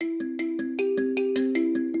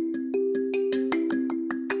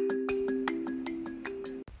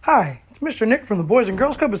Hi, it's Mr. Nick from the Boys and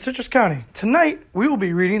Girls Club of Citrus County. Tonight, we will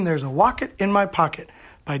be reading There's a Wocket in My Pocket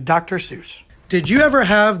by Dr. Seuss. Did you ever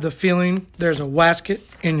have the feeling there's a wasket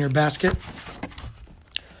in your basket?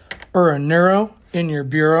 Or a neuro in your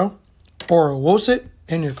bureau? Or a wosit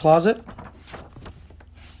in your closet?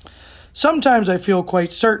 Sometimes I feel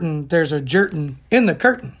quite certain there's a jertin in the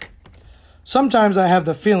curtain. Sometimes I have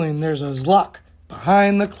the feeling there's a zlock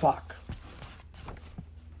behind the clock.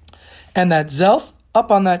 And that Zelf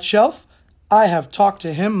up on that shelf, I have talked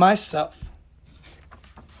to him myself.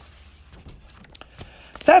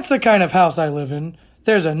 That's the kind of house I live in.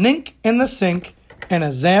 There's a nink in the sink and a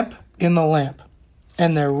zamp in the lamp.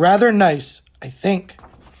 And they're rather nice, I think.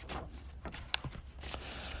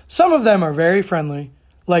 Some of them are very friendly,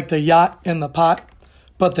 like the yacht in the pot.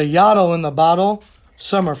 But the yottle in the bottle,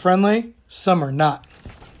 some are friendly, some are not.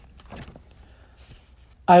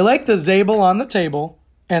 I like the Zabel on the table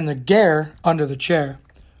and the Gare under the chair.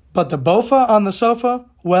 But the Bofa on the sofa,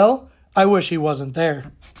 well, I wish he wasn't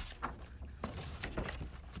there.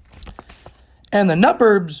 And the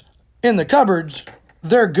Nutburbs in the cupboards,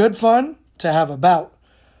 they're good fun to have about.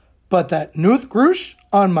 But that Nooth Groosh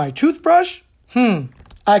on my toothbrush,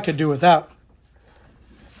 I could do without.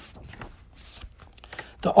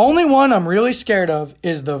 The only one I'm really scared of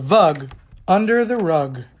is the Vug under the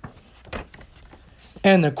rug.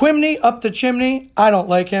 And the Quimney up the chimney, I don't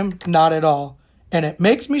like him, not at all. And it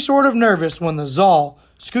makes me sort of nervous when the Zoll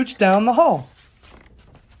scoots down the hall.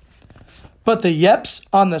 But the Yeps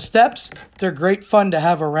on the steps, they're great fun to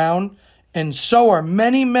have around, and so are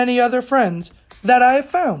many, many other friends that I have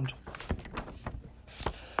found.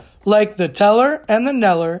 Like the Teller and the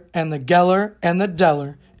Neller, and the Geller and the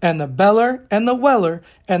Deller, and the Beller and the Weller,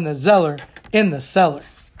 and the Zeller in the cellar.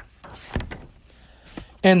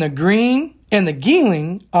 And the Green and the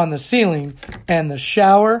Geeling on the ceiling, and the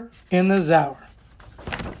Shower in the Zower.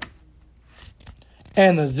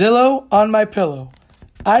 And the Zillow on my pillow.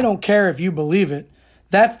 I don't care if you believe it.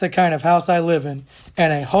 That's the kind of house I live in,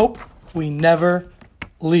 and I hope we never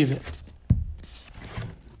leave it.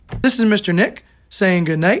 This is Mr. Nick saying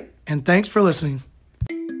good night, and thanks for listening.